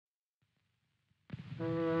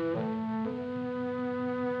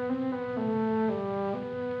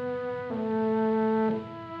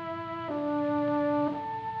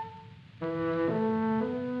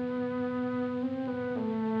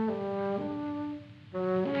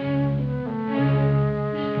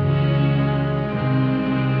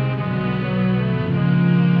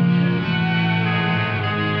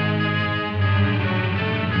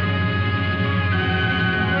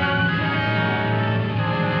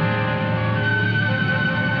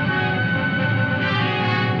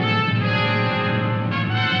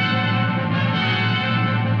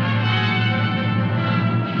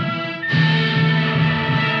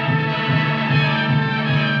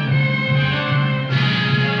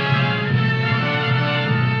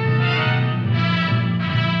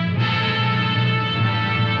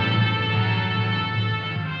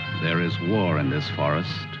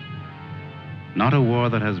Forest, not a war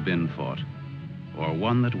that has been fought or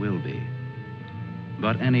one that will be,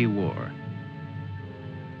 but any war.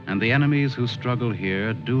 And the enemies who struggle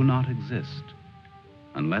here do not exist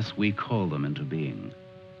unless we call them into being.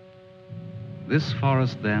 This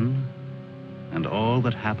forest then, and all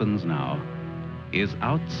that happens now, is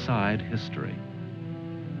outside history.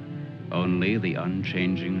 Only the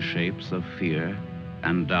unchanging shapes of fear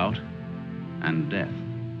and doubt and death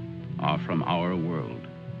are from our world.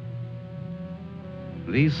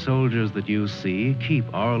 These soldiers that you see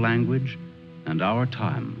keep our language and our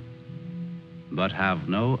time, but have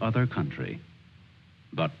no other country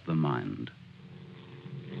but the mind.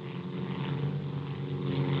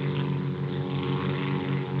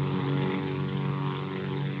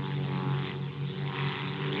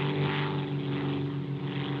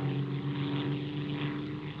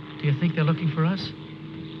 Do you think they're looking for us?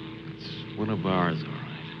 It's one of ours, all right.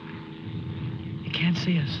 Can't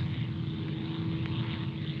see us.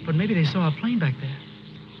 But maybe they saw a plane back there.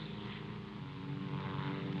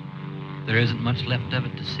 There isn't much left of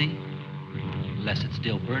it to see, unless it's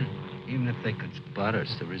still burning. Even if they could spot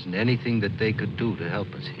us, there isn't anything that they could do to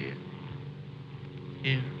help us here.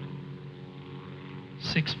 Here.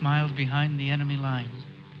 6 miles behind the enemy lines.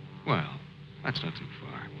 Well, that's not too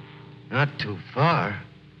far. Not too far?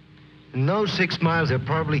 In those 6 miles, there are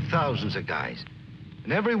probably thousands of guys.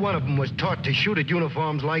 And every one of them was taught to shoot at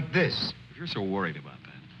uniforms like this. If you're so worried about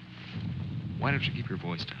that, why don't you keep your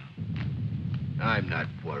voice down? I'm not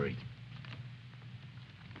worried.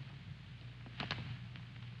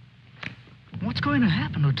 What's going to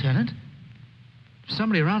happen, Lieutenant? If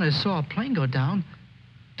somebody around us saw a plane go down,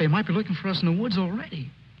 they might be looking for us in the woods already.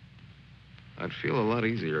 I'd feel a lot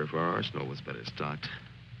easier if our arsenal was better stocked.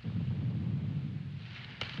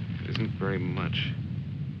 It isn't very much.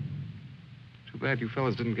 Too bad you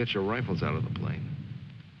fellas didn't get your rifles out of the plane.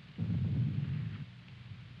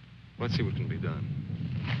 Let's see what can be done.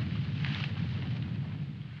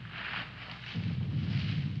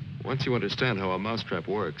 Once you understand how a mousetrap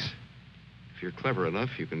works, if you're clever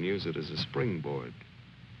enough, you can use it as a springboard.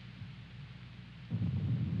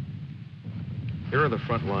 Here are the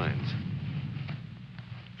front lines.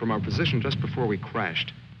 From our position just before we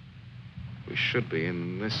crashed, we should be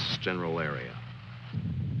in this general area.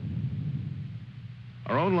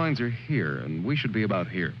 Our own lines are here, and we should be about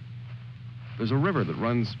here. There's a river that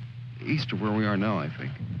runs east of where we are now, I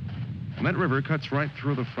think. And that river cuts right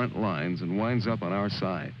through the front lines and winds up on our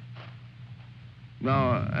side.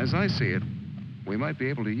 Now, as I see it, we might be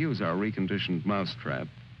able to use our reconditioned mousetrap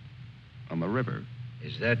on the river.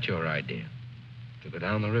 Is that your idea? To go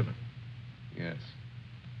down the river? Yes.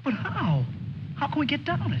 But how? How can we get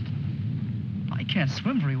down it? I can't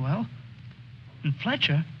swim very well. And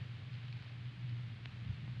Fletcher...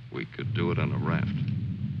 We could do it on a raft.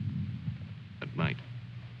 At night.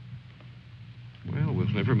 Well, we'll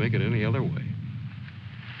never make it any other way.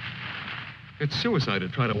 It's suicide to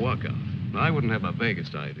try to walk out. I wouldn't have the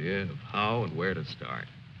vaguest idea of how and where to start.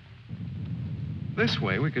 This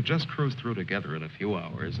way, we could just cruise through together in a few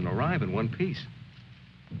hours and arrive in one piece.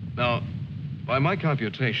 Now, by my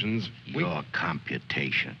computations, Your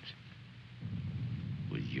computations?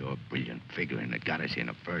 It was your brilliant figuring that got us here in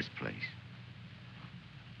the first place.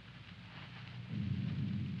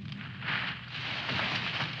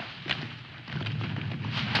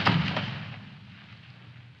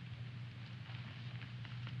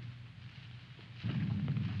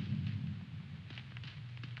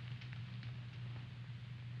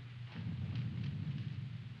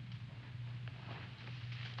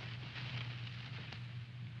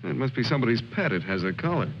 It must be somebody's pet. It has a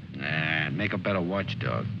collar. Nah, make a better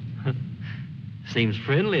watchdog. Seems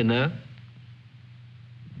friendly enough.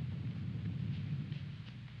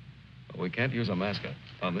 But we can't use a mascot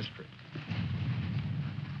on this trip.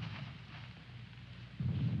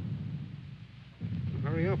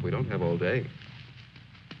 Hurry up, we don't have all day.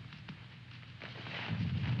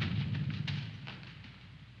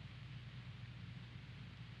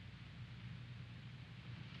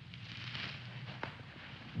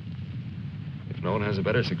 If no one has a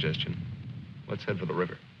better suggestion, let's head for the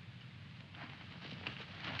river.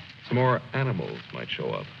 Some more animals might show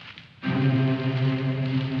up.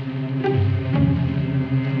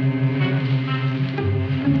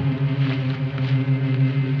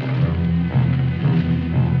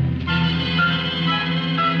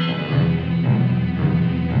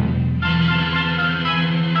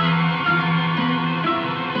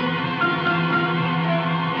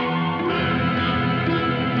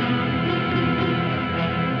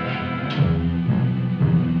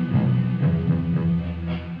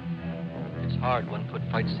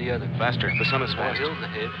 Fights the other. Faster, the sun is fast. Hills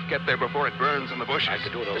ahead. Get there before it burns in the bushes. I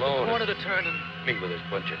could do it Just alone. a corner to turn and... Me with this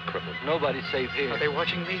bunch of cripples. Nobody's safe here. Are they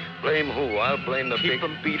watching me? Blame who? I'll blame the Keep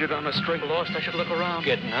them beat it on a string. Lost, I should look around.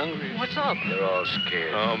 Getting hungry. What's up? They're all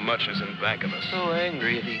scared. How much is in back of us? So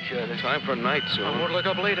angry at each other. Time for night I soon. won't look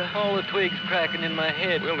up later. All the twigs cracking in my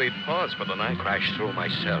head. We'll need pause for the night. Crash through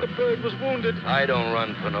myself. The bird was wounded. I don't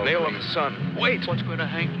run for no Nail of reason. the sun. Wait! What's going to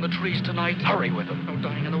hang from the trees tonight? Hurry with them. No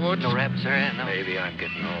dying in the woods. No raps there, no. Maybe I'm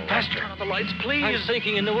getting old. Faster. Turn on the lights, please. I'm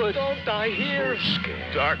sinking in the woods. Don't die here.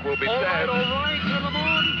 Scared. Dark will be All bad. right, all right. Turn them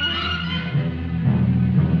on, please.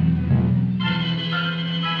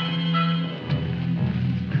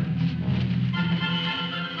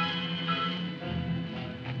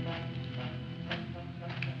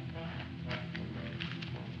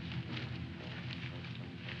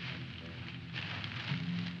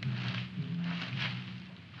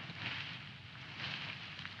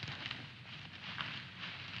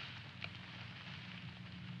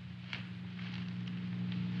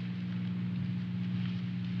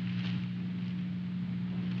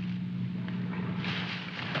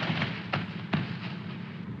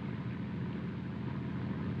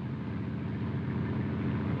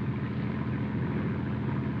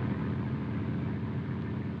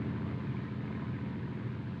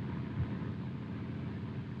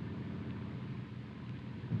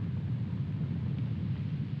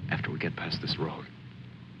 After we get past this road,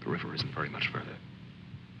 the river isn't very much further.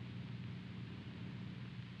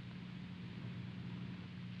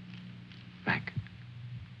 Mac,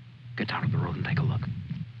 get down to the road and take a look.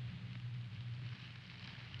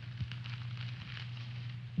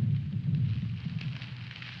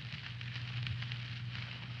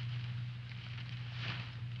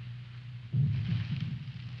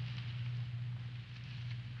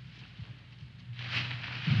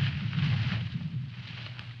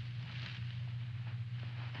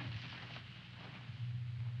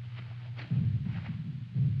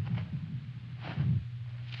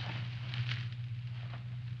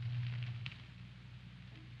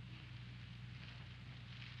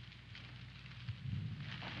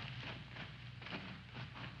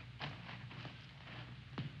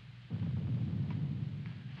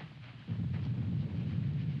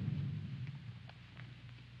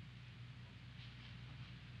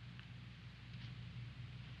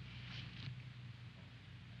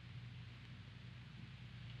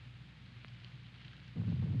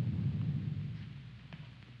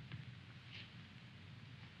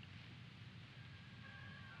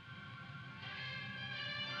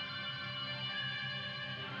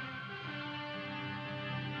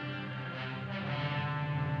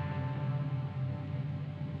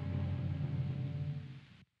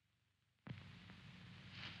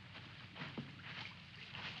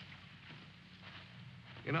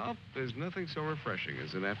 You know, there's nothing so refreshing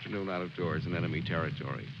as an afternoon out of doors in enemy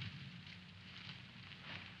territory.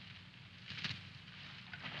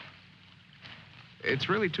 It's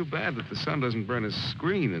really too bad that the sun doesn't burn his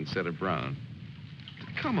screen instead of brown.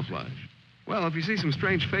 Camouflage. Well, if you see some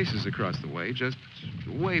strange faces across the way, just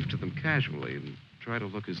wave to them casually and try to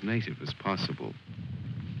look as native as possible.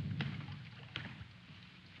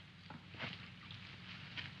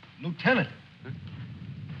 Lieutenant. Huh?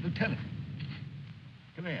 Lieutenant.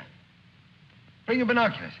 Come here. Bring your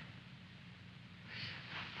binoculars.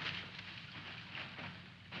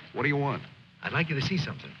 What do you want? I'd like you to see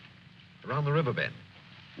something. Around the riverbed.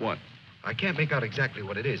 What? I can't make out exactly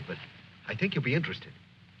what it is, but I think you'll be interested.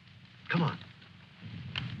 Come on.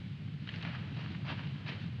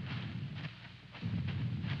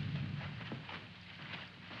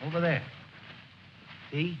 Over there.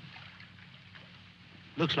 See?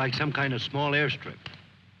 Looks like some kind of small airstrip.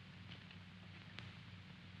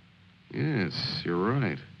 Yes, you're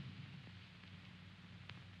right.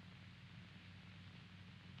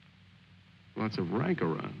 Lots of rank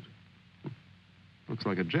around. Looks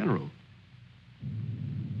like a general.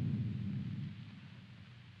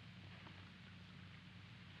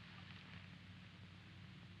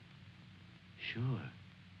 Sure.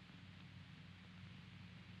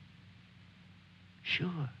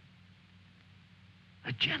 Sure.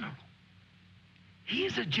 A general. He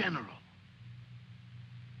is a general.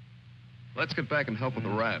 Let's get back and help with the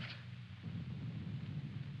raft.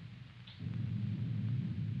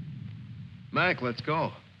 Mac, let's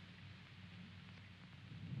go.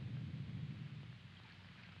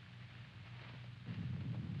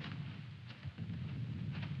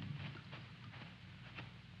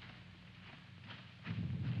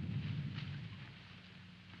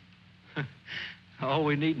 All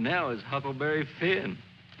we need now is Huckleberry Finn.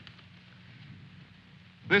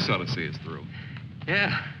 This ought to see us through.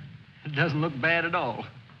 Yeah, it doesn't look bad at all.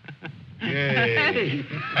 Yay.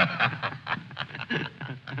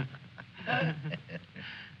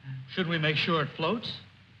 Should we make sure it floats?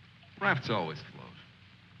 Rafts always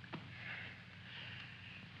float.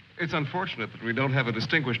 It's unfortunate that we don't have a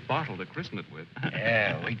distinguished bottle to christen it with.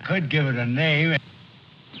 Yeah, we could give it a name.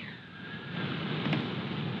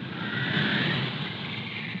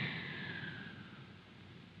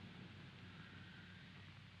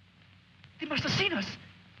 They must have seen us.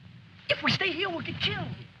 If we stay here, we'll get killed.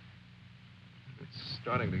 It's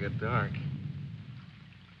starting to get dark.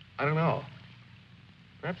 I don't know.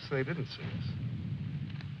 Perhaps they didn't see us.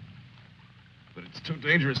 But it's too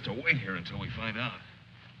dangerous to wait here until we find out.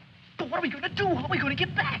 But what are we going to do? How are we going to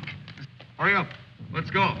get back? Hurry up.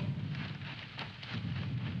 Let's go.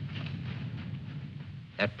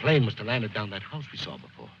 That plane must have landed down that house we saw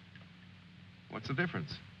before. What's the difference?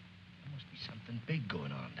 There must be something big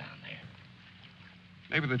going on down there.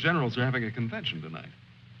 Maybe the generals are having a convention tonight.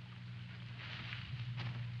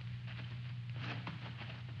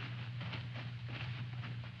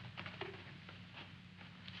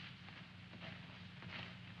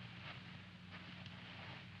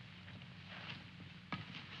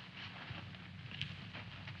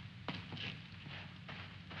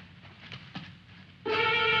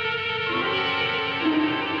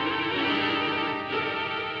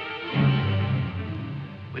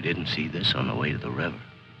 We didn't see this on the way to the river.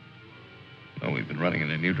 No, we've been running in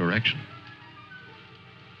a new direction.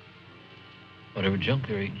 Whatever junk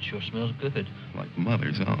they're eating sure smells good. Like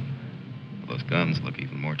Mother's own. Those guns look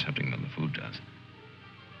even more tempting than the food does.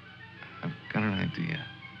 I've got an idea.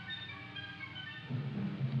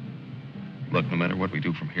 Look, no matter what we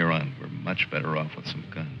do from here on, we're much better off with some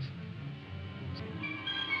guns.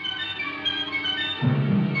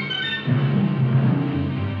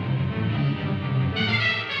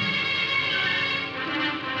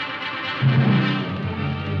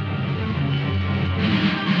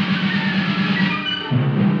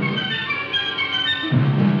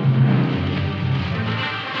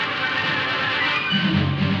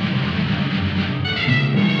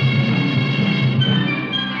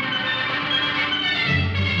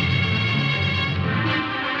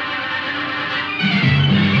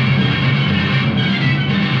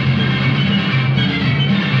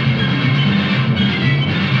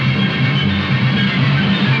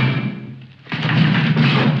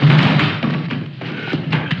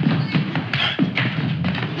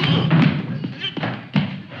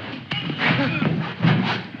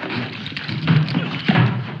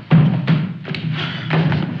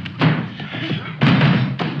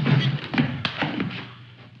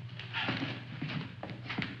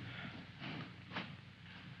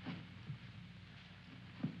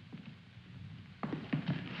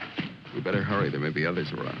 We better hurry. There may be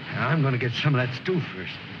others around. I'm going to get some of that stew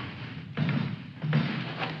first.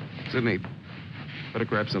 Sidney, better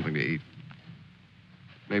grab something to eat.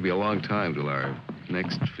 Maybe a long time till our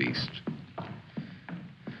next feast.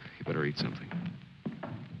 You better eat something.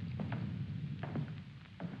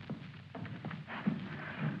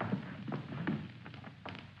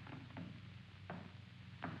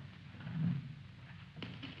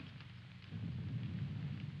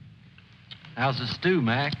 How's the stew,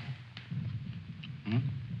 Mac?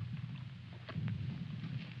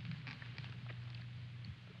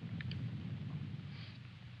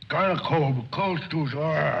 Kind of cold, but cold stew's all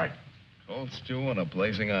right. Cold stew on a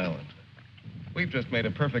blazing island. We've just made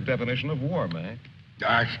a perfect definition of war, Mac.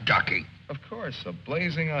 That's ducky. Of course, a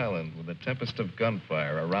blazing island with a tempest of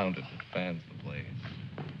gunfire around it that fans the blaze.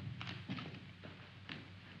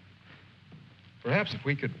 Perhaps if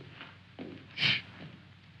we could... Shh.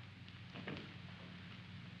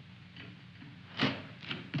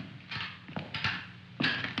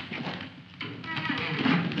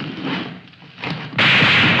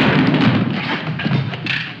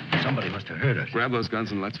 Somebody must have heard us. Grab those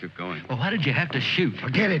guns and let's get going. Well, why did you have to shoot?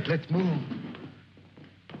 Forget it. Let's move.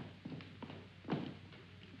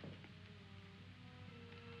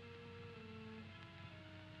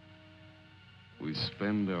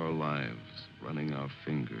 spend our lives running our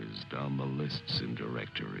fingers down the lists and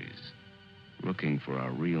directories, looking for our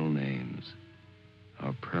real names,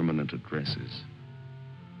 our permanent addresses.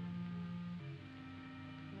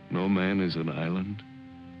 No man is an island.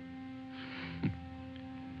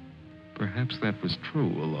 Perhaps that was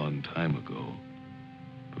true a long time ago,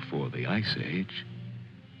 before the Ice Age.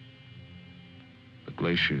 The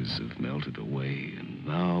glaciers have melted away, and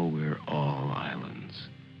now we're all islands.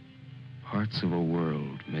 Parts of a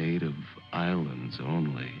world made of islands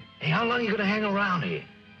only. Hey, how long are you gonna hang around here?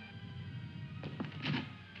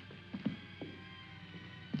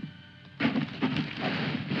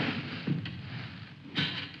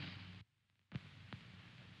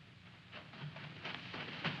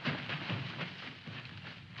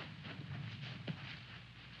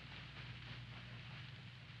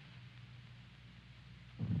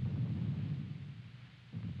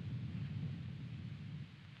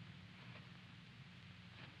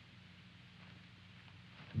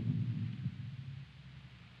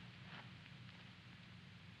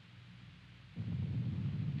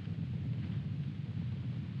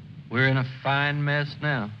 We're in a fine mess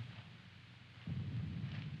now.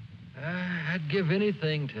 I'd give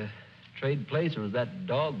anything to trade places with that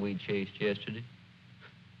dog we chased yesterday.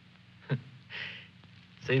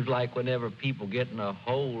 Seems like whenever people get in a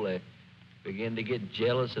hole, they begin to get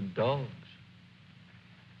jealous of dogs.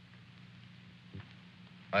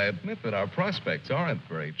 I admit that our prospects aren't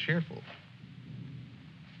very cheerful.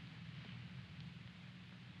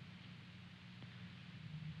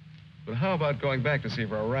 But how about going back to see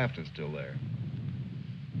if our raft is still there?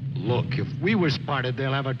 Look, if we were spotted,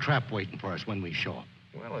 they'll have a trap waiting for us when we show up.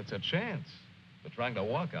 Well, it's a chance. But trying to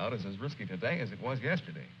walk out is as risky today as it was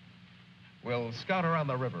yesterday. We'll scout around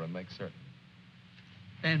the river and make certain.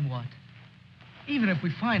 Then what? Even if we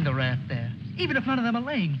find the raft there, even if none of them are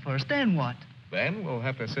laying for us, then what? Then we'll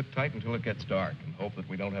have to sit tight until it gets dark and hope that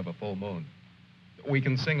we don't have a full moon. We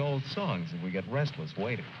can sing old songs if we get restless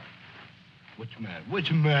waiting.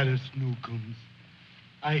 What's matter, Snookums?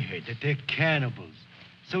 I heard that they're cannibals.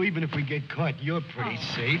 So even if we get caught, you're pretty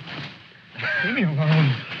safe. Leave me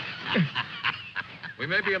alone. We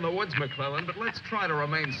may be in the woods, McClellan, but let's try to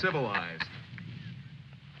remain civilized.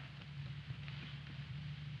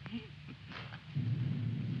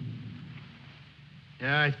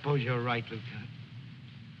 Yeah, I suppose you're right, Lieutenant.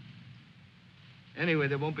 Anyway,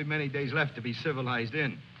 there won't be many days left to be civilized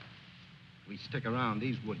in. We stick around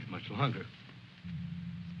these woods much longer.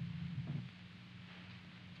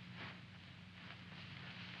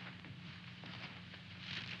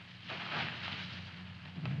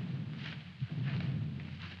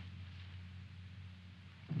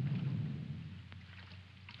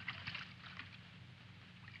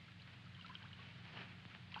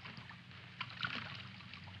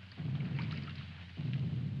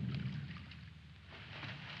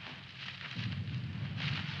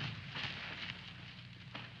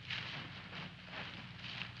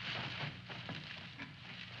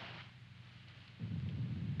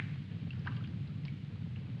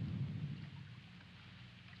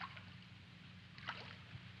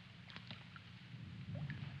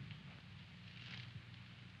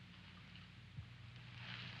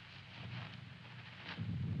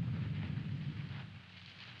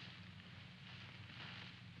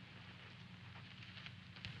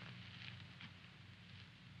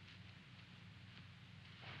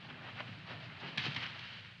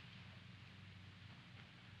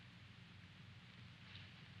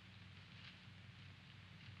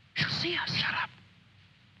 She'll see us. Shut up.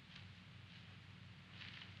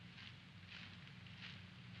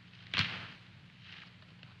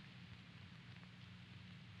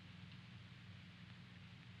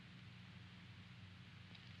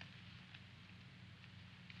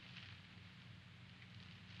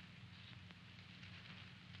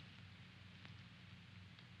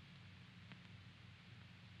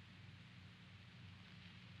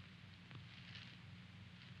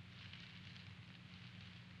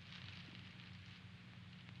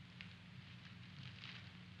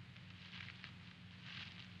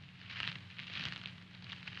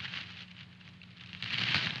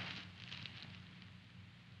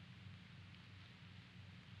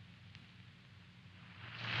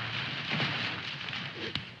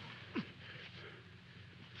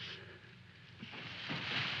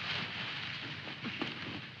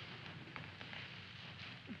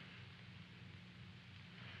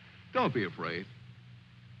 Don't be afraid.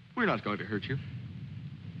 We're not going to hurt you.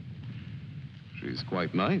 She's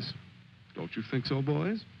quite nice. Don't you think so,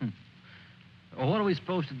 boys? Well, what are we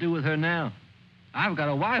supposed to do with her now? I've got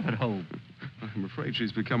a wife at home. I'm afraid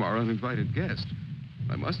she's become our uninvited guest.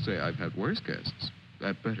 I must say I've had worse guests.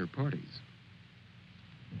 at better parties.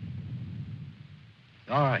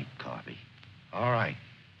 All right, Corby. All right.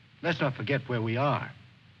 Let's not forget where we are.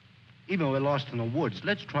 Even if we're lost in the woods,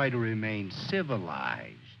 let's try to remain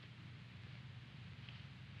civilized.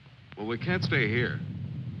 Well, we can't stay here.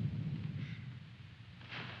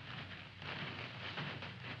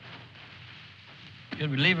 Should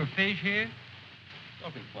we leave her fish here?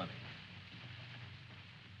 Don't be funny.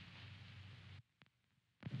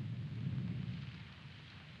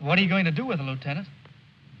 What are you going to do with her, Lieutenant?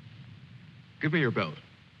 Give me your belt.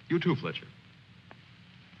 You too, Fletcher.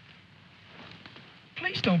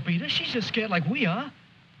 Please don't beat her. She's just scared like we are.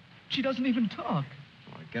 She doesn't even talk.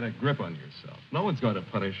 Oh, get a grip on yourself. No one's going to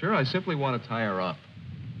punish her. I simply want to tie her up.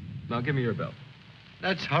 Now, give me your belt.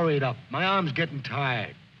 Let's hurry it up. My arm's getting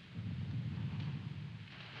tired.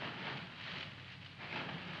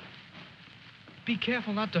 Be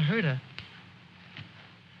careful not to hurt her.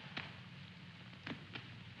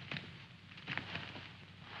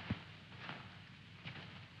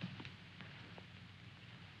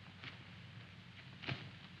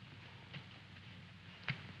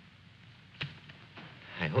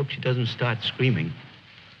 I hope she doesn't start screaming.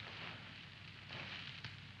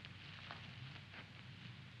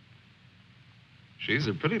 She's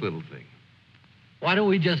a pretty little thing. Why don't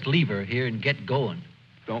we just leave her here and get going?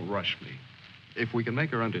 Don't rush me. If we can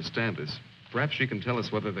make her understand us, perhaps she can tell us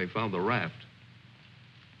whether they found the raft.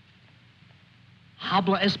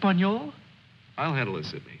 Habla Espanol? I'll handle it,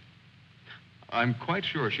 Sidney. I'm quite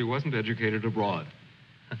sure she wasn't educated abroad.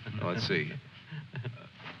 Now, let's see.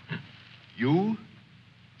 You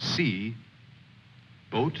see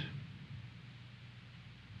boat,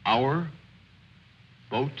 our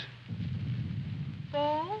boat.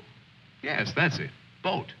 Ball? Yes, that's it.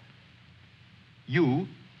 Boat. You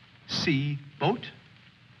see boat.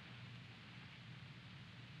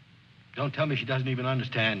 Don't tell me she doesn't even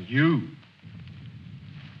understand you.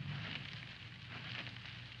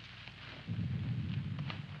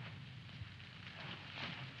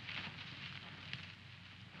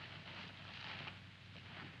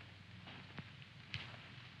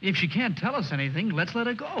 If she can't tell us anything, let's let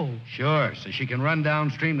her go. Sure, so she can run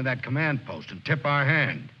downstream to that command post and tip our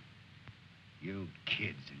hand. You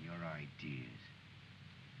kids and your ideas.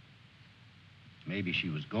 Maybe she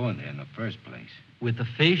was going there in the first place. With the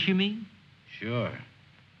fish, you mean? Sure.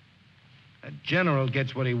 A general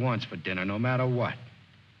gets what he wants for dinner, no matter what.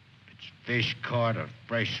 If it's fish caught or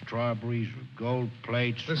fresh strawberries or gold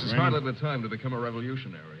plates. This is or hardly the time to become a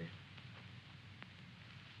revolutionary.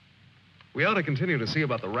 We ought to continue to see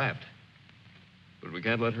about the raft. But we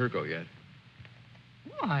can't let her go yet.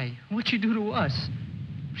 Why? What'd she do to us?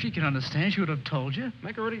 If she can understand, she would have told you.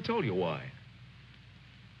 Meg already told you why.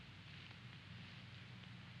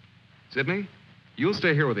 Sidney, you'll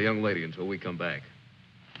stay here with the young lady until we come back.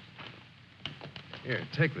 Here,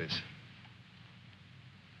 take this.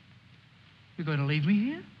 You're going to leave me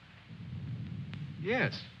here?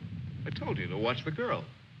 Yes. I told you to watch the girl.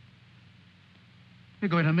 You're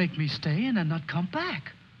going to make me stay and then not come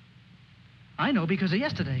back. I know because of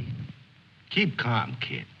yesterday. Keep calm,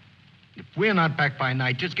 kid. If we're not back by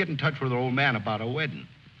night, just get in touch with our old man about a wedding.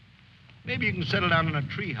 Maybe you can settle down in a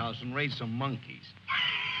treehouse and raise some monkeys.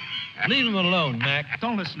 Leave him alone, Mac.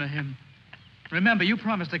 Don't listen to him. Remember, you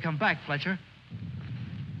promised to come back, Fletcher.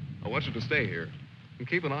 I want you to stay here and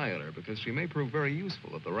keep an eye on her because she may prove very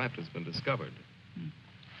useful if the raft has been discovered.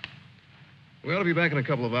 We ought to be back in a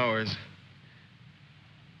couple of hours.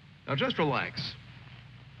 Now, just relax.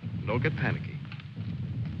 Don't get panicky.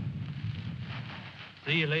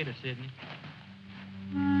 See you later, Sidney.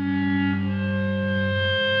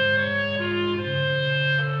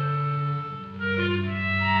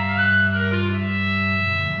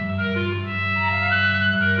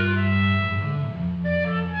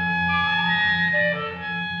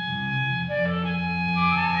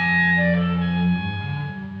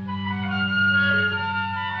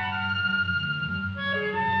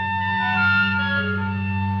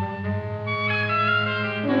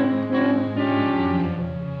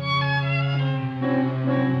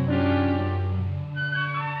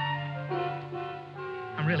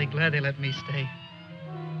 Glad they let me stay.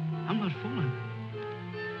 I'm not fooling.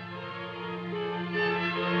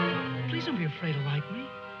 Please don't be afraid to like me.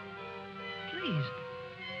 Please.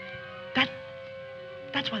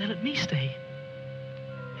 That's why they let me stay.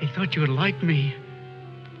 They thought you would like me.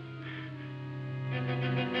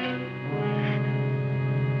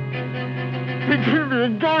 They gave me a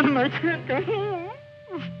gun and I can't go home.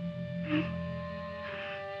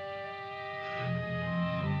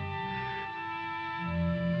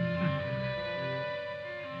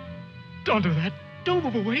 Don't do that. Don't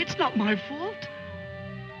move away. It's not my fault.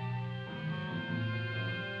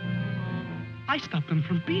 I stopped them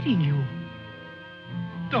from beating you.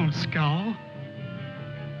 Don't scowl.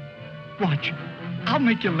 Watch. I'll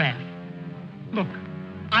make you laugh. Look,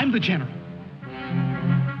 I'm the general.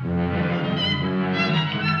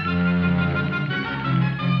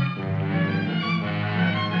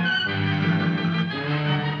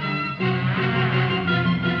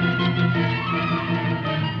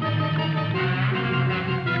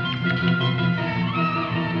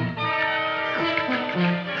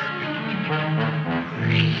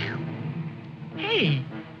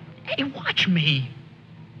 Hey, watch me.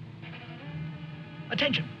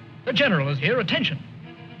 Attention. The general is here. Attention.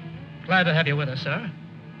 Glad to have you with us, sir.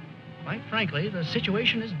 Quite frankly, the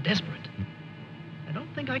situation is desperate. I don't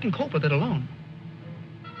think I can cope with it alone.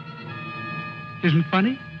 Isn't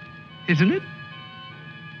funny? Isn't it?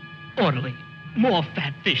 Orderly. More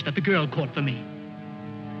fat fish that the girl caught for me.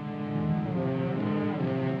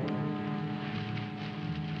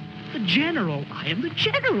 The general. I am the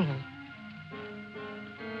general.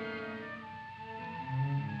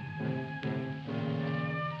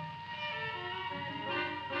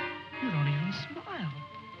 Smile.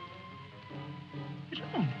 You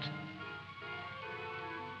don't.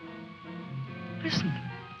 Listen.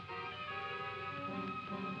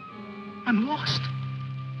 I'm lost.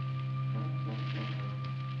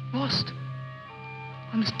 Lost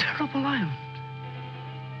on this terrible island.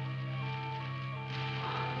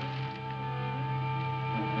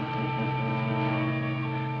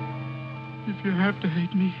 If you have to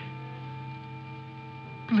hate me,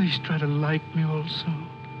 please try to like me also.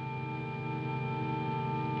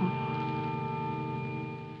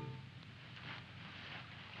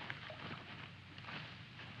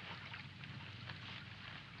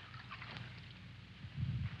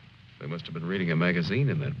 They must have been reading a magazine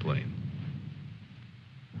in that plane.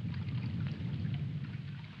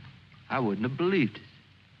 I wouldn't have believed it.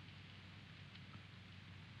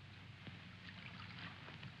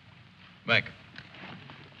 Mac,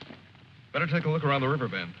 better take a look around the river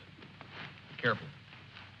bend. Be careful.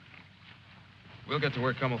 We'll get to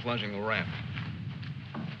work camouflaging the raft.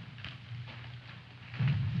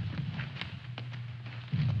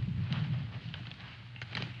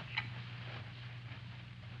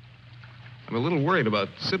 I'm a little worried about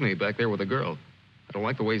Sidney back there with the girl. I don't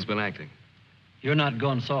like the way he's been acting. You're not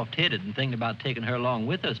going soft-headed and thinking about taking her along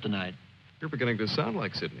with us tonight. You're beginning to sound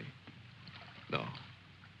like Sidney. No.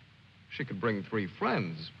 She could bring 3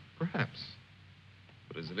 friends, perhaps.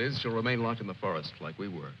 But as it is, she'll remain locked in the forest like we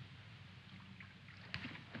were.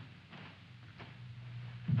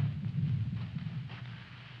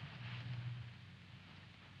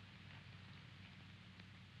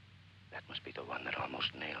 That must be the one that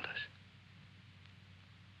almost nailed us.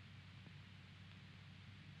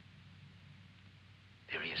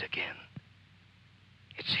 There he is again.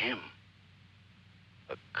 It's him.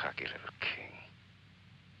 A cocky little king.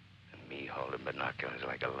 And me holding binoculars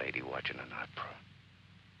like a lady watching an opera.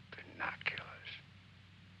 Binoculars.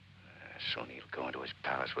 Soon he'll go into his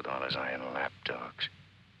palace with all his iron lapdogs.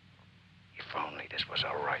 If only this was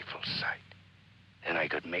a rifle sight. Then I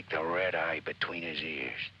could make the red eye between his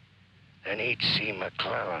ears. Then he'd see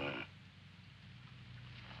McClellan.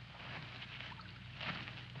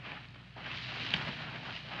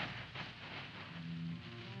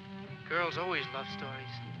 Girls always love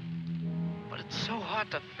stories. But it's so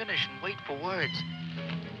hard to finish and wait for words.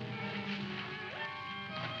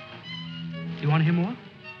 Do you want to hear more?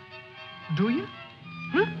 Do you?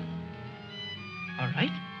 Huh? All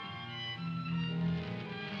right.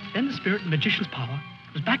 Then the spirit in the magician's power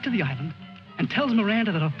goes back to the island and tells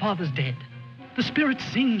Miranda that her father's dead. The spirit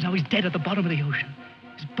sings how he's dead at the bottom of the ocean.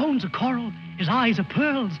 His bones are coral, his eyes are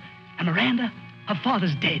pearls, and Miranda, her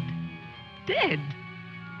father's dead. Dead?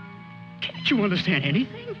 Can't you understand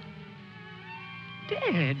anything?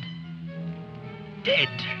 Dead. Dead.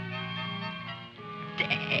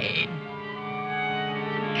 Dead.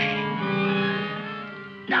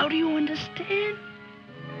 Now do you understand?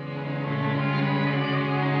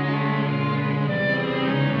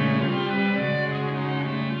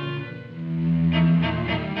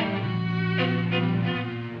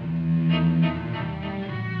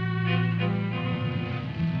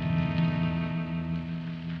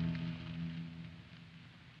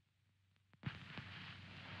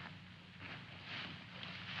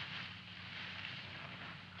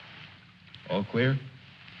 All clear?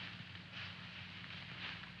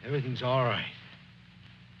 Everything's all right.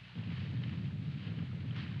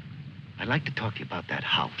 I'd like to talk to you about that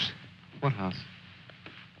house. What house?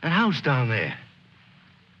 That house down there.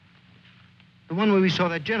 The one where we saw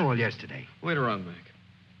that general yesterday. Later on, Mac.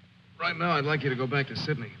 Right now, I'd like you to go back to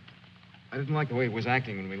Sydney. I didn't like the way he was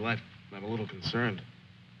acting when we left. I'm a little concerned.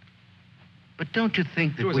 But don't you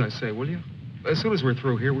think that Do as I say, will you? As soon as we're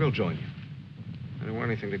through here, we'll join you. I don't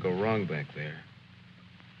want anything to go wrong back there.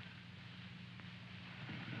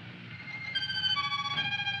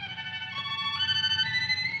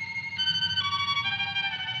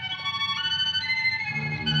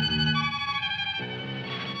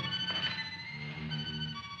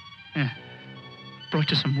 Brought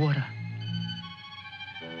you some water.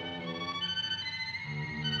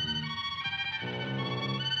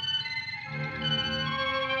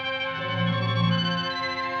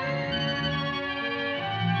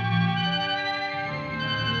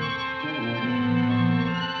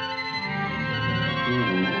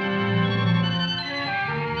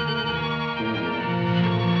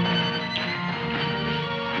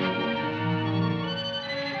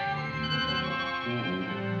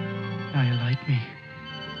 Now you like me,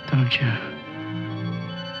 don't you?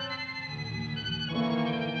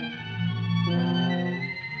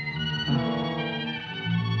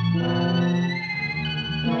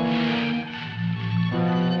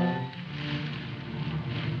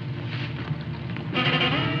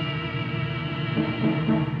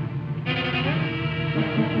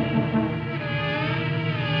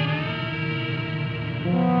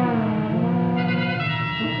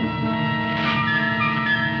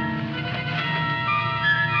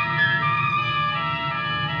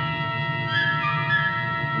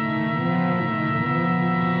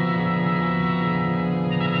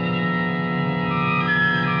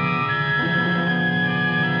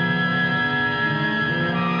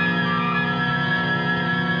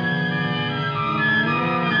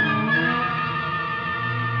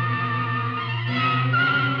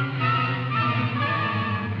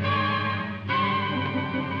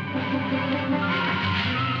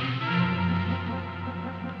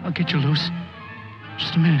 I'll get you loose.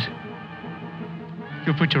 Just a minute.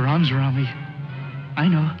 You'll put your arms around me. I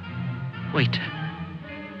know. Wait.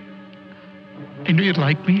 I knew you'd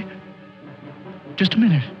like me. Just a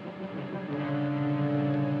minute.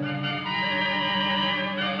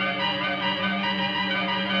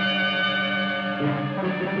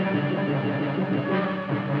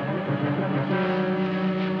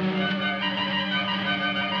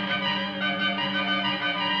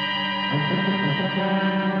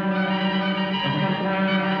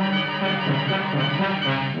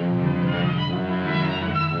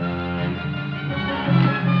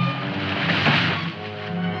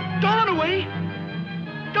 Don't run away.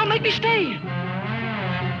 Don't make me stay.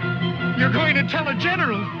 You're going to tell the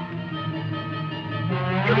general.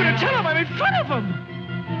 You're going to tell him I'm in front of him.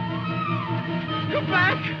 Come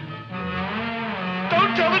back.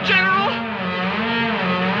 Don't tell the general.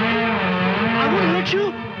 I wouldn't hurt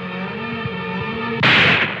you.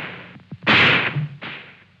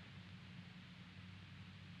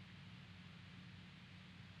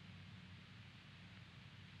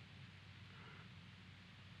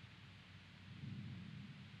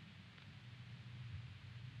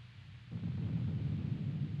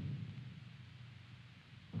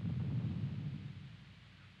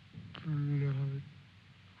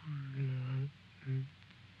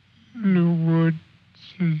 The woods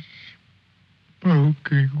is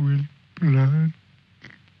smoking with blood.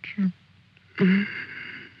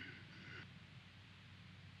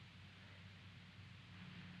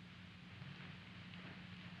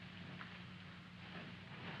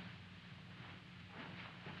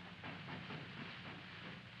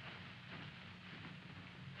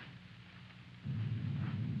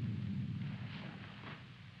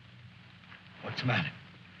 What's the matter?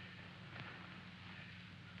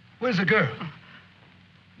 Where's the girl?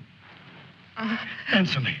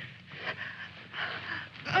 Answer me.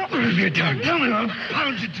 What have you done? Tell me, I'll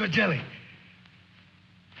pound you to a jelly.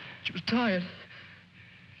 She was tired.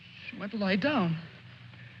 She went to lie down.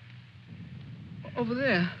 Over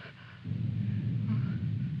there.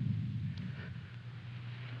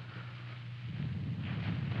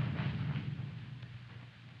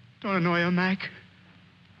 Don't annoy her, Mac.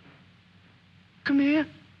 Come here.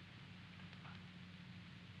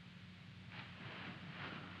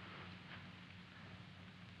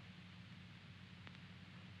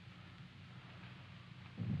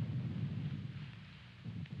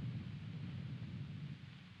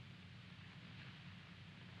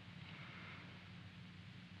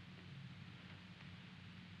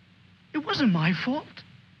 It wasn't my fault.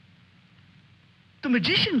 The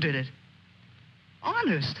magician did it.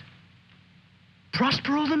 Honest.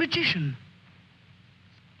 Prospero the magician.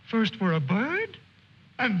 First we're a bird,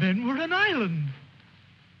 and then we're an island.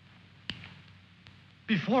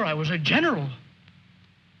 Before I was a general,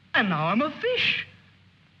 and now I'm a fish.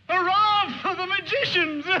 Hurrah for the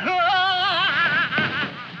magicians!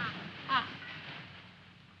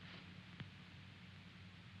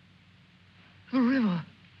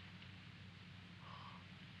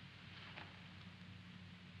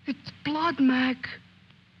 blood, Mac.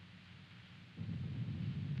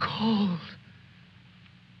 Cold.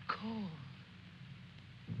 Cold.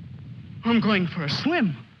 I'm going for a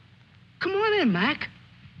swim. Come on in, Mac.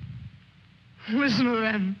 Listen to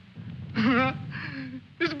them.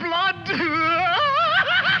 There's blood.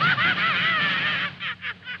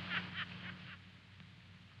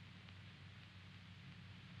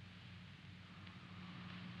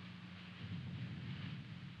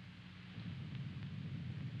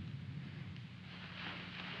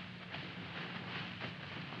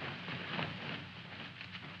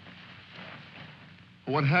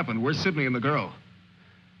 What happened? Where's Sidney and the girl?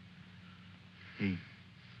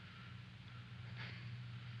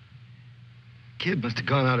 Kid must have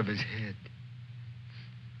gone out of his head.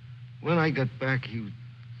 When I got back, he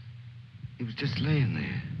was just laying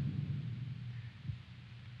there.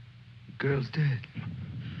 The girl's dead.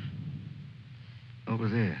 Over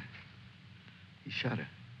there. He shot her.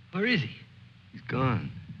 Where is he? He's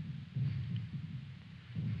gone.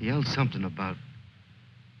 He yelled something about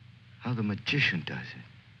how the magician does it.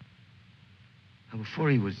 Now, before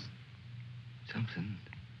he was something,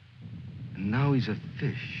 and now he's a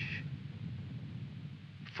fish.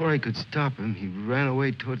 Before I could stop him, he ran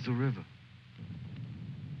away towards the river.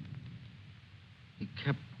 He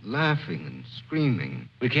kept laughing and screaming.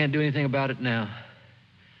 We can't do anything about it now.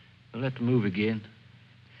 We'll have to move again.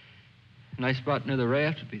 A nice spot near the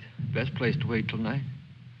raft would be the best place to wait till night.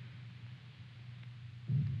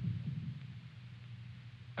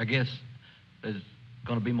 I guess there's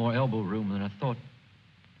going to be more elbow room than I thought.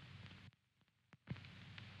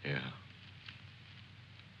 Yeah.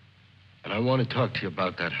 And I want to talk to you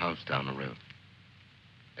about that house down the road.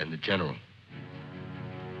 And the general.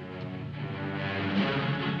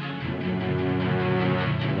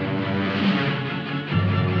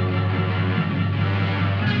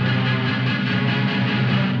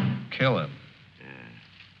 Kill him. Yeah.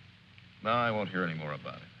 No, I won't hear any more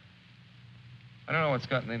about it. I don't know what's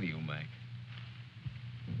gotten into you, Mac.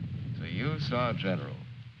 So you saw General.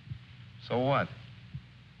 So what?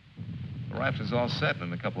 The raft is all set,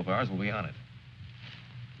 and in a couple of hours we'll be on it.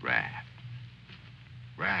 Raft.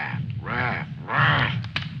 Raft, raft, raft.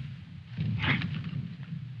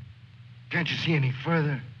 Can't you see any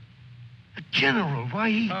further? The general, why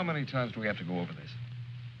he... How many times do we have to go over this?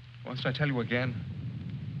 Must I tell you again?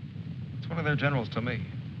 It's one of their generals to me.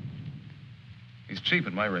 He's cheap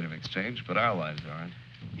at my rate of exchange, but our lives aren't.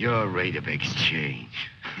 Your rate of exchange.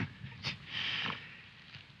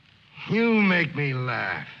 You make me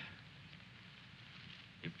laugh.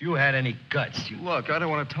 If you had any guts, you... Look, I don't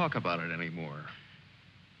want to talk about it anymore.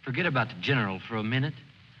 Forget about the general for a minute.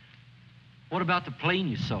 What about the plane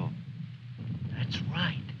you saw? That's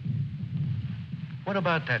right. What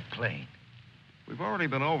about that plane? We've already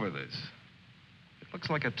been over this. It looks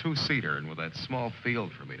like a two-seater, and with that small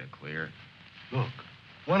field for me to clear. Look,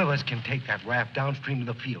 one of us can take that raft downstream to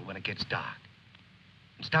the field when it gets dark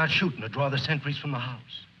and start shooting to draw the sentries from the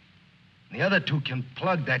house. And the other two can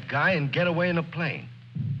plug that guy and get away in a plane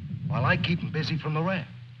while I keep him busy from the raft.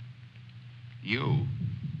 You?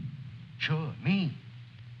 Sure, me.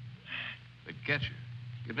 They'd get you.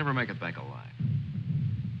 You'd never make it back alive.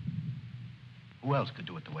 Who else could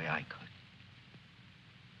do it the way I could?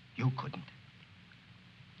 You couldn't.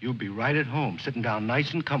 You'd be right at home, sitting down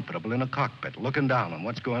nice and comfortable in a cockpit, looking down on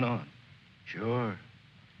what's going on. Sure.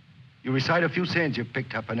 You recite a few sayings you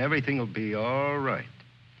picked up, and everything will be all right.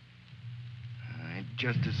 I'd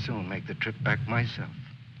just as soon make the trip back myself.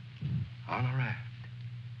 On a raft.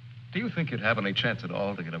 Do you think you'd have any chance at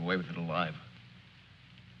all to get away with it alive?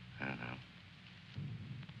 I don't know.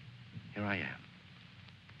 Here I am.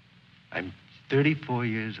 I'm 34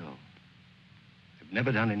 years old. I've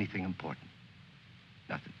never done anything important.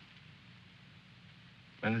 Nothing.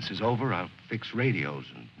 When this is over, I'll fix radios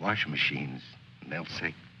and washing machines, and they'll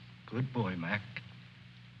say, "Good boy, Mac."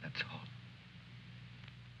 That's all.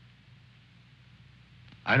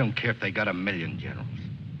 I don't care if they got 1,000,000 generals.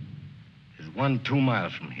 There's one 2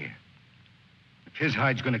 miles from here. If his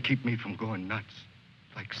hide's gonna keep me from going nuts,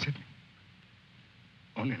 like Sidney,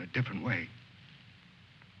 only in a different way,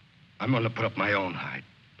 I'm gonna put up my own hide.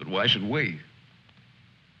 But why should we?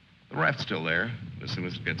 The raft's still there. As soon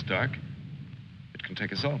as it gets dark, it can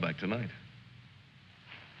take us all back tonight.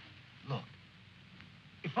 Look,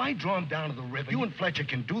 if I draw him down to the river, you and Fletcher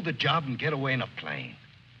can do the job and get away in a plane.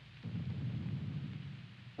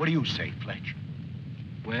 What do you say, Fletcher?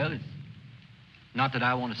 Well, it's not that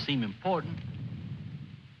I want to seem important.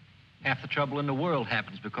 Half the trouble in the world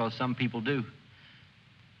happens because some people do.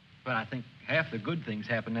 But I think half the good things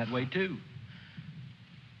happen that way, too.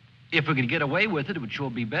 If we could get away with it, it would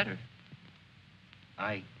sure be better.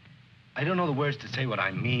 I I don't know the words to say what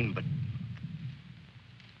I mean, but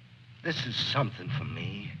this is something for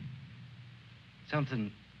me.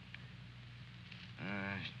 Something...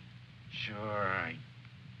 Sure, I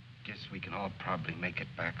guess we can all probably make it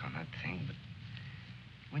back on that thing, but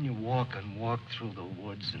when you walk and walk through the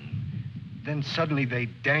woods and then suddenly they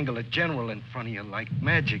dangle a general in front of you like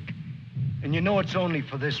magic, and you know it's only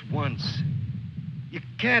for this once. You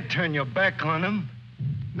can't turn your back on him.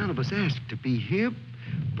 None of us asked to be here,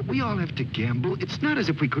 but we all have to gamble. It's not as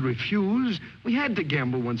if we could refuse. We had to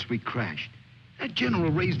gamble once we crashed. That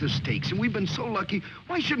general raised the stakes, and we've been so lucky.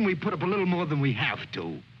 Why shouldn't we put up a little more than we have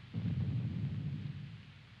to?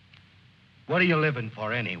 What are you living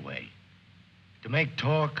for anyway? To make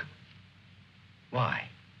talk? Why?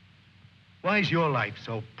 Why is your life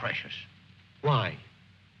so precious? Why?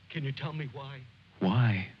 Can you tell me why?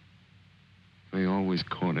 Why? They always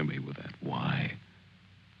corner me with that why.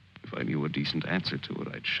 If I knew a decent answer to it,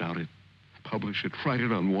 I'd shout it, publish it, write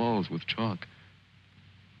it on walls with chalk.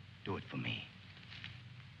 Do it for me.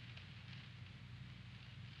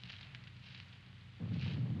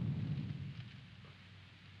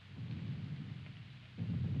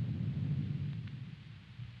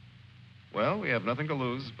 Well, we have nothing to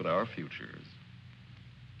lose but our futures.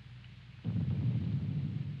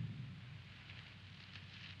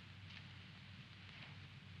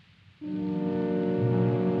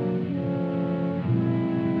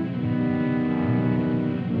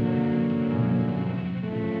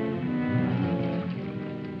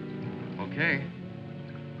 Okay.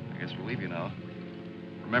 I guess we'll leave you now.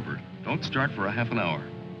 Remember, don't start for a half an hour.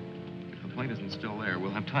 If the plane isn't still there,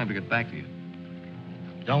 we'll have time to get back to you.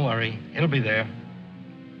 Don't worry. It'll be there.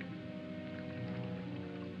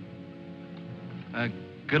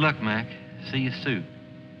 Good luck, Mac. See you soon.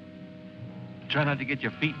 Try not to get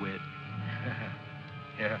your feet wet.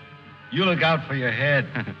 Yeah. You look out for your head.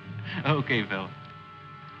 Okay, fella.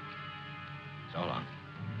 So long.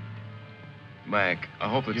 Mac, I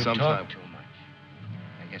hope that You sometime... talk too much.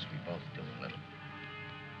 I guess we both do a little.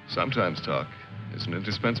 Sometimes talk is an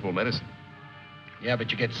indispensable medicine. Yeah,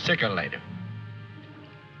 but you get sicker later.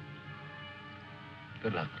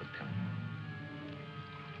 Good luck, Lieutenant.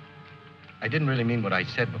 I didn't really mean what I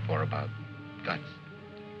said before about guts.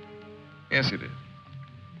 Yes, you did.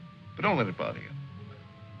 But don't let it bother you.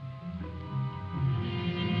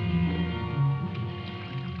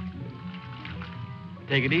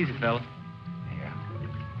 Take it easy, fella. Yeah.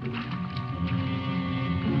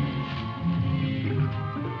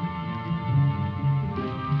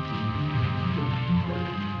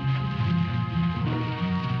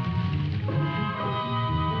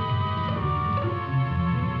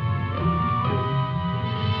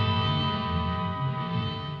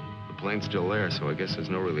 The plane's still there, so I guess there's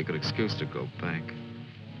no really good excuse to go back.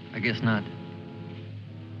 I guess not.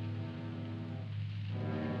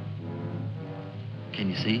 Can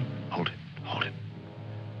you see? Hold it. Hold it.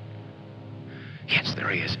 Yes, there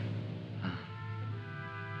he is.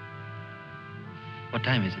 What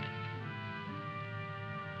time is it?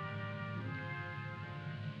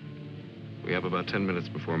 We have about 10 minutes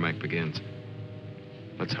before Mac begins.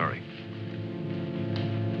 Let's hurry.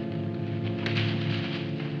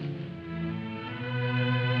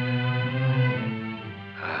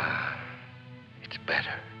 It's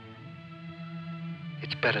better.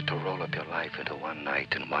 It's better to roll up your life into one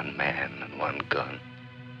night and one man and one gun.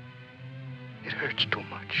 It hurts too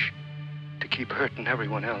much to keep hurting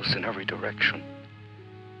everyone else in every direction.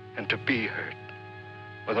 And to be hurt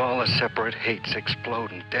with all the separate hates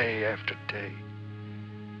exploding day after day.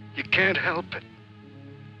 You can't help it.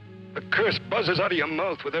 A curse buzzes out of your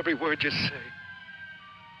mouth with every word you say.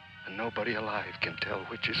 And nobody alive can tell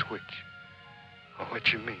which is which or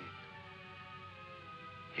what you mean.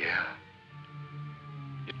 Yeah.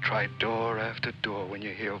 You try door after door when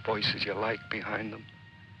you hear voices you like behind them.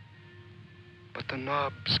 But the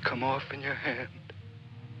knobs come off in your hand.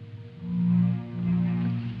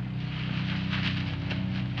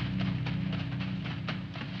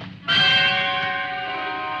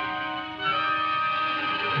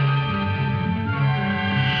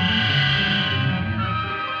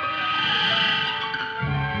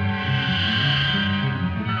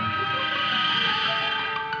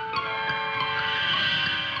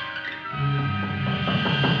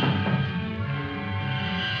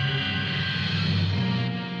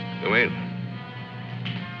 Wait.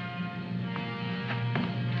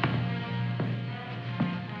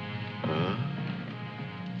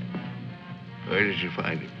 Where did you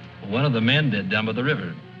find him? One of the men did down by the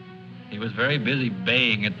river. He was very busy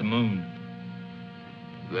baying at the moon.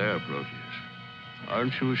 There, Proteus.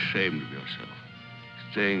 Aren't you ashamed of yourself?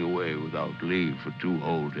 staying away without leave for 2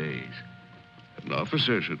 whole days. An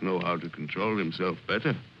officer should know how to control himself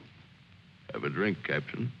better. Have a drink,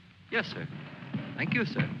 Captain. Yes, sir. Thank you,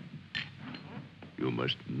 sir. You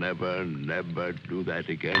must never, never do that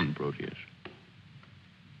again, Proteus.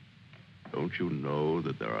 Don't you know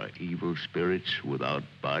that there are evil spirits without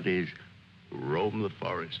bodies who roam the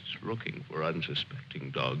forests looking for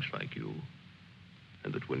unsuspecting dogs like you?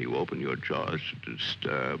 And that when you open your jaws to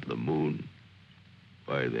disturb the moon,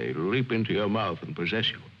 why, they leap into your mouth and possess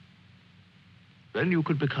you. Then you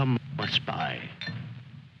could become a spy,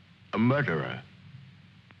 a murderer,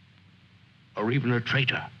 or even a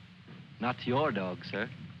traitor. Not to your dog, sir.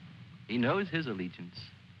 He knows his allegiance.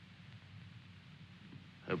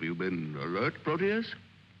 Have you been alert, Proteus?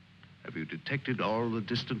 Have you detected all the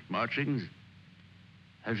distant marchings?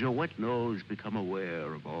 Has your wet nose become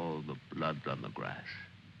aware of all the blood on the grass?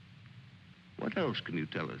 What else can you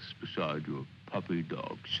tell us besides your puppy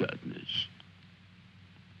dog sadness?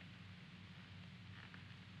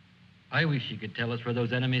 I wish you could tell us where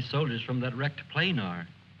those enemy soldiers from that wrecked plane are.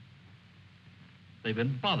 They've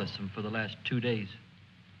been bothersome for the last 2 days.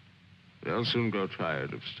 They'll soon grow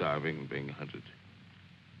tired of starving and being hunted.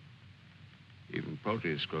 Even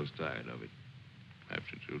Proteus grows tired of it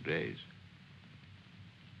after 2 days.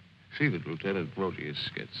 See that Lieutenant Proteus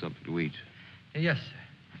gets something to eat. Yes,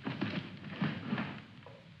 sir.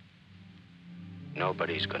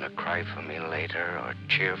 Nobody's gonna cry for me later or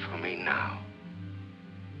cheer for me now.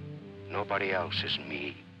 Nobody else is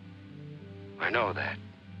me. I know that.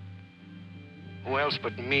 Who else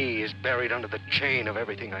but me is buried under the chain of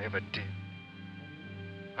everything I ever did?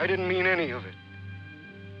 I didn't mean any of it.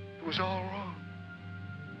 It was all wrong.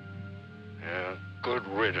 Yeah, good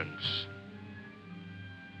riddance.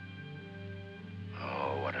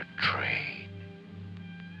 Oh, what a trade.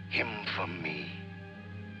 Him for me.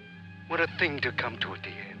 What a thing to come to at the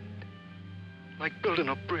end. Like building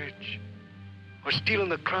a bridge or stealing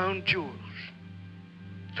the crown jewels.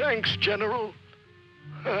 Thanks, General.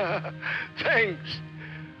 Thanks.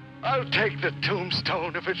 I'll take the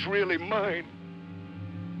tombstone if it's really mine.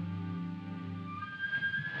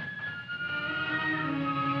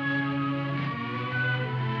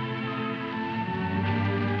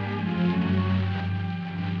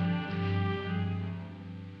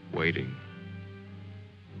 Waiting.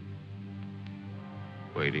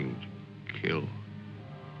 Waiting to kill.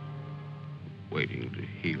 Waiting to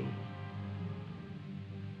heal.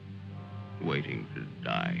 Waiting to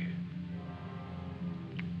die.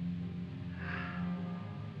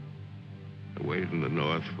 I waited in the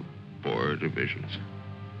north for 4 divisions.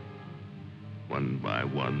 One by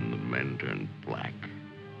one, the men turned black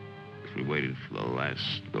as we waited for the last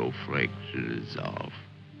snowflake to dissolve.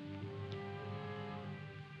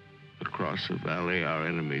 Across the valley, our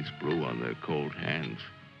enemies blew on their cold hands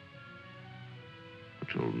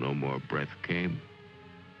until no more breath came.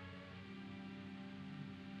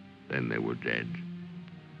 Then they were dead,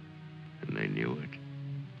 and they knew it.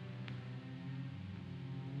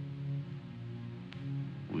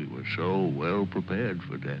 We were so well prepared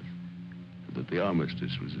for death that the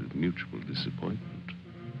armistice was a mutual disappointment.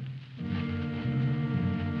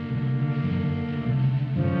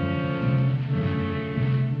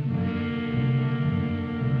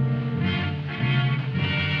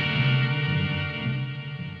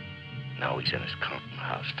 Now he's in his counting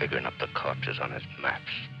house, figuring up the corpses on his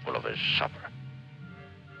maps, full of his supper.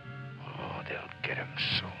 Oh, they'll get him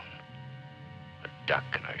soon. A duck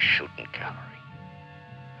in a shooting gallery.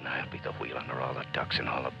 And I'll be the wheel under all the ducks and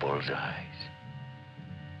all the bulls' eyes.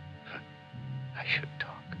 I should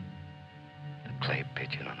talk. The clay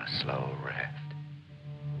pigeon on a slow raft.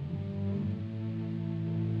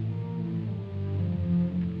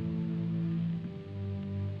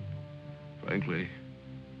 Frankly,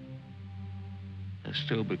 I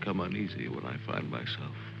still become uneasy when I find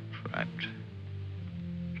myself trapped,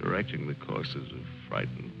 directing the courses of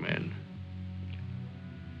frightened men.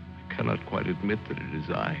 I cannot quite admit that it is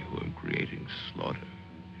I who am creating slaughter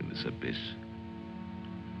in this abyss.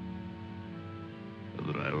 So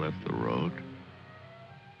that I left the road.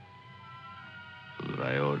 So that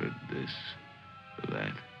I ordered this or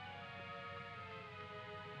that.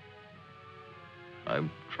 I'm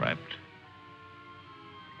trapped.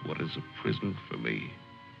 What is a prison for me?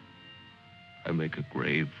 I make a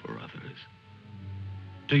grave for others.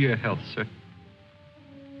 To your health, sir.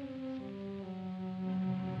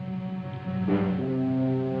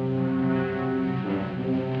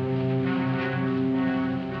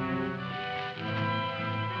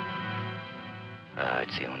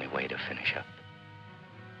 It's the only way to finish up.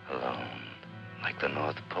 Alone, like the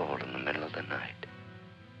North Pole in the middle of the night.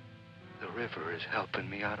 The river is helping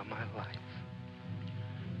me out of my life.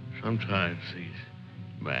 Sometimes these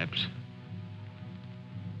maps.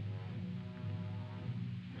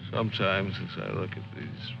 Sometimes as I look at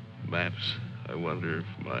these maps, I wonder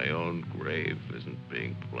if my own grave isn't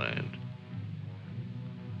being planned.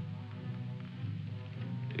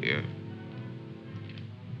 Here.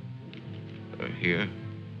 Or here.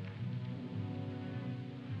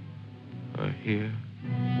 Or here.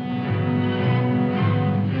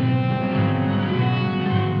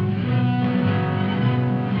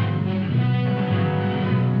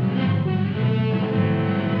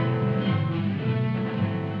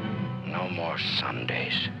 No more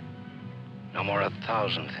Sundays. No more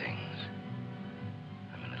 1,000 things.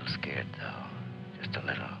 I'm a little scared, though. Just a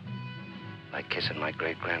little. Like kissing my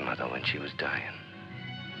great-grandmother when she was dying.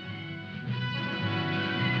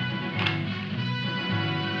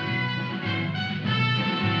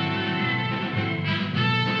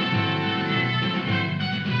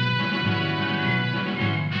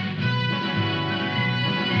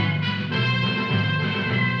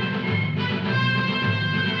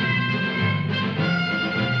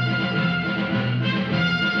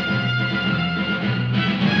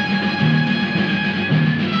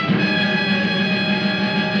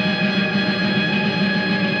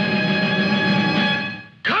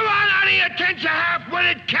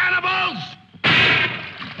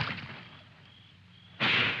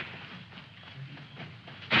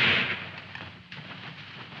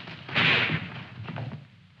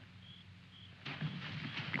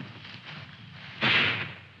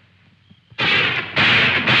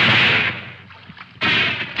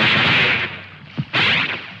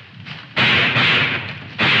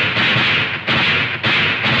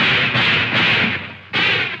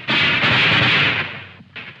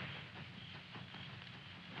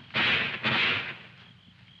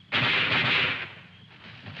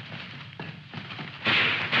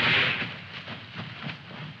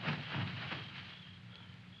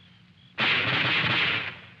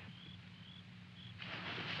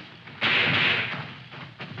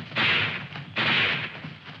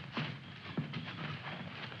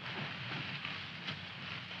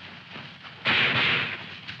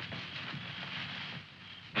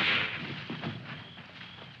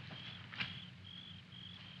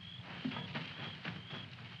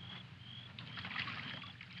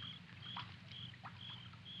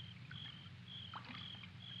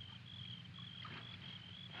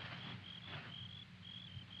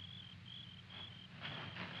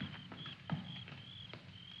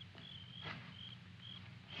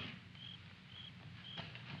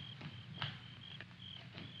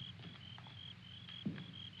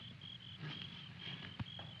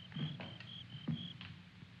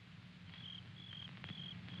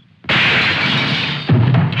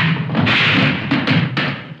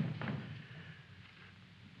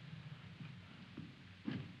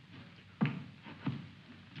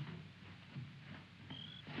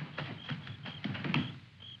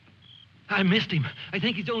 I missed him. I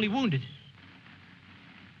think he's only wounded.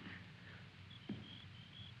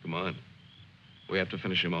 Come on. We have to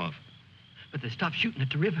finish him off. But they stopped shooting at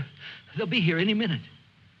the river. They'll be here any minute.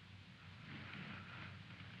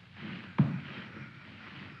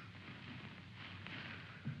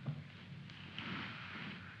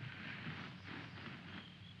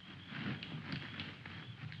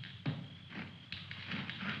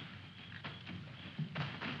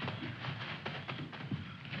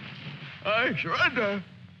 I surrender.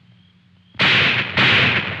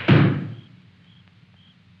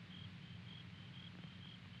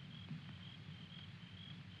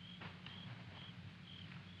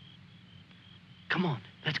 Come on,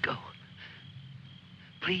 let's go.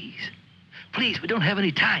 Please, please, we don't have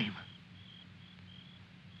any time.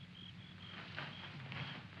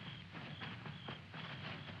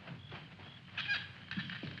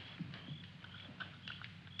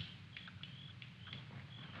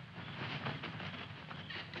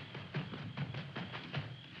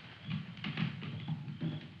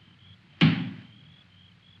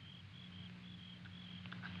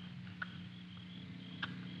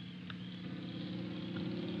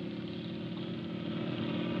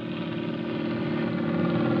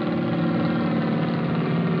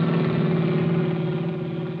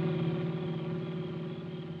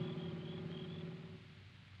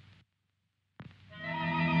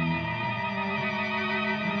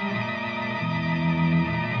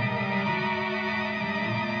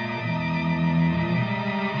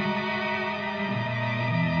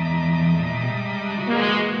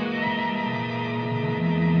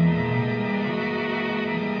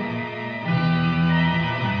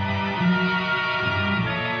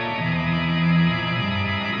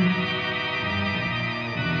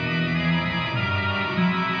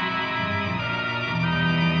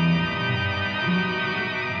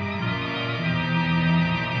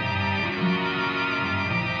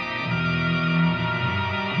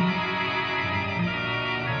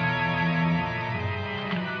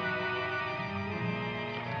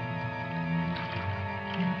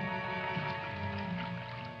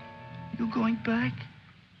 You going back?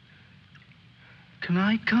 Can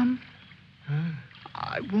I come? Huh?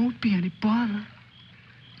 I won't be any bother.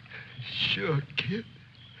 Sure, kid.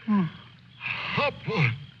 Oh. Hop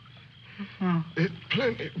on. Oh. There's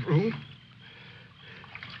plenty of room.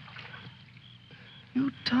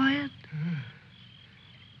 You tired?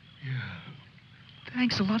 Yeah.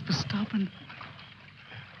 Thanks a lot for stopping.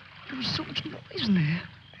 There was so much noise in there.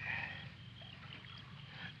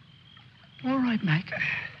 All right, Mac.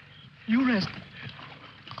 You rest.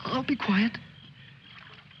 I'll be quiet.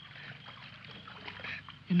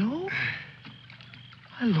 You know,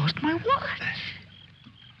 I lost my watch.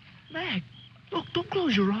 Mac, look, don't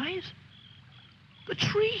close your eyes. The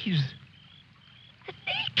trees. They're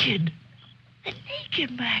naked. They're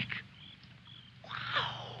naked, Mac.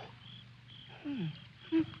 Wow.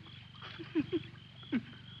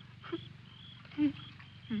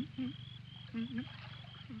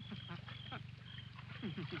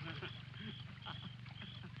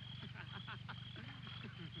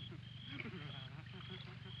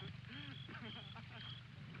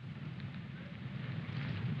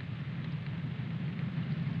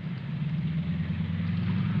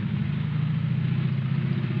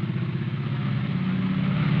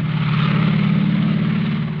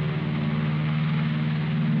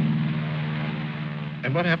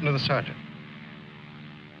 And what happened to the sergeant?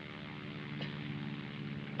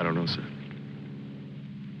 I don't know, sir.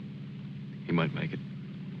 He might make it.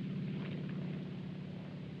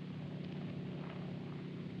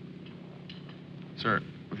 Sir,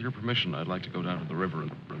 with your permission, I'd like to go down to the river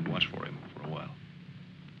and watch for him for a while.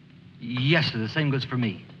 Yes, sir. The same goes for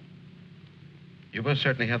me. You most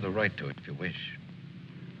certainly have the right to it if you wish.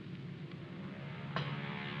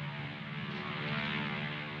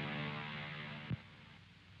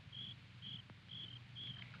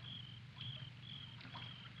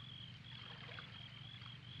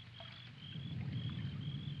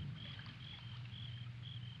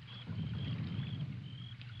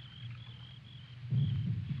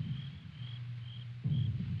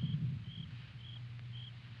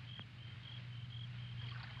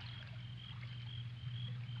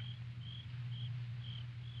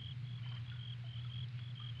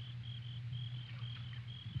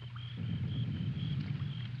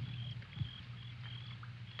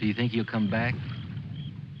 Do you think he'll come back?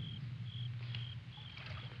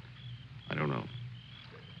 I don't know.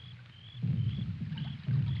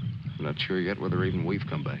 I'm not sure yet whether even we've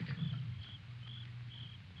come back.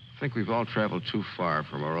 I think we've all traveled too far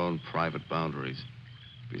from our own private boundaries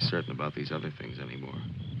to be certain about these other things anymore.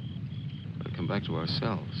 We'll come back to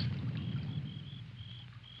ourselves.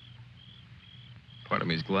 Part of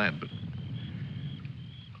me's glad, but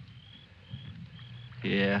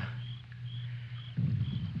Yeah.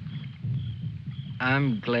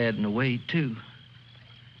 I'm glad in a way, too.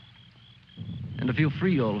 And I feel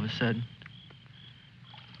free all of a sudden.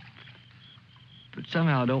 But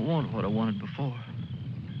somehow I don't want what I wanted before.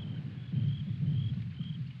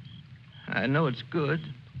 I know it's good.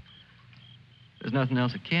 There's nothing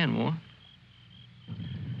else I can want.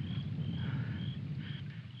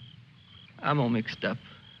 I'm all mixed up.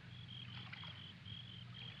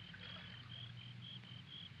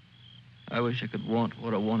 I wish I could want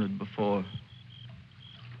what I wanted before.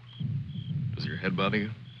 does your head bother you?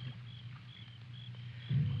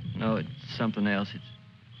 No, it's something else. It's...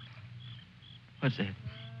 What's that?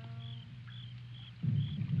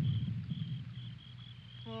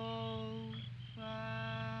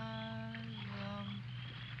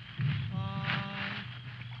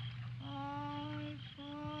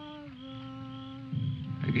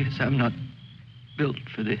 I guess I'm not built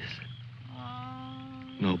for this.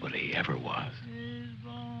 Nobody ever was.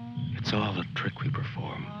 It's all a trick we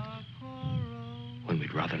perform when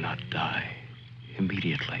we'd rather not die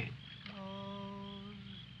immediately.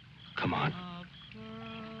 Come on.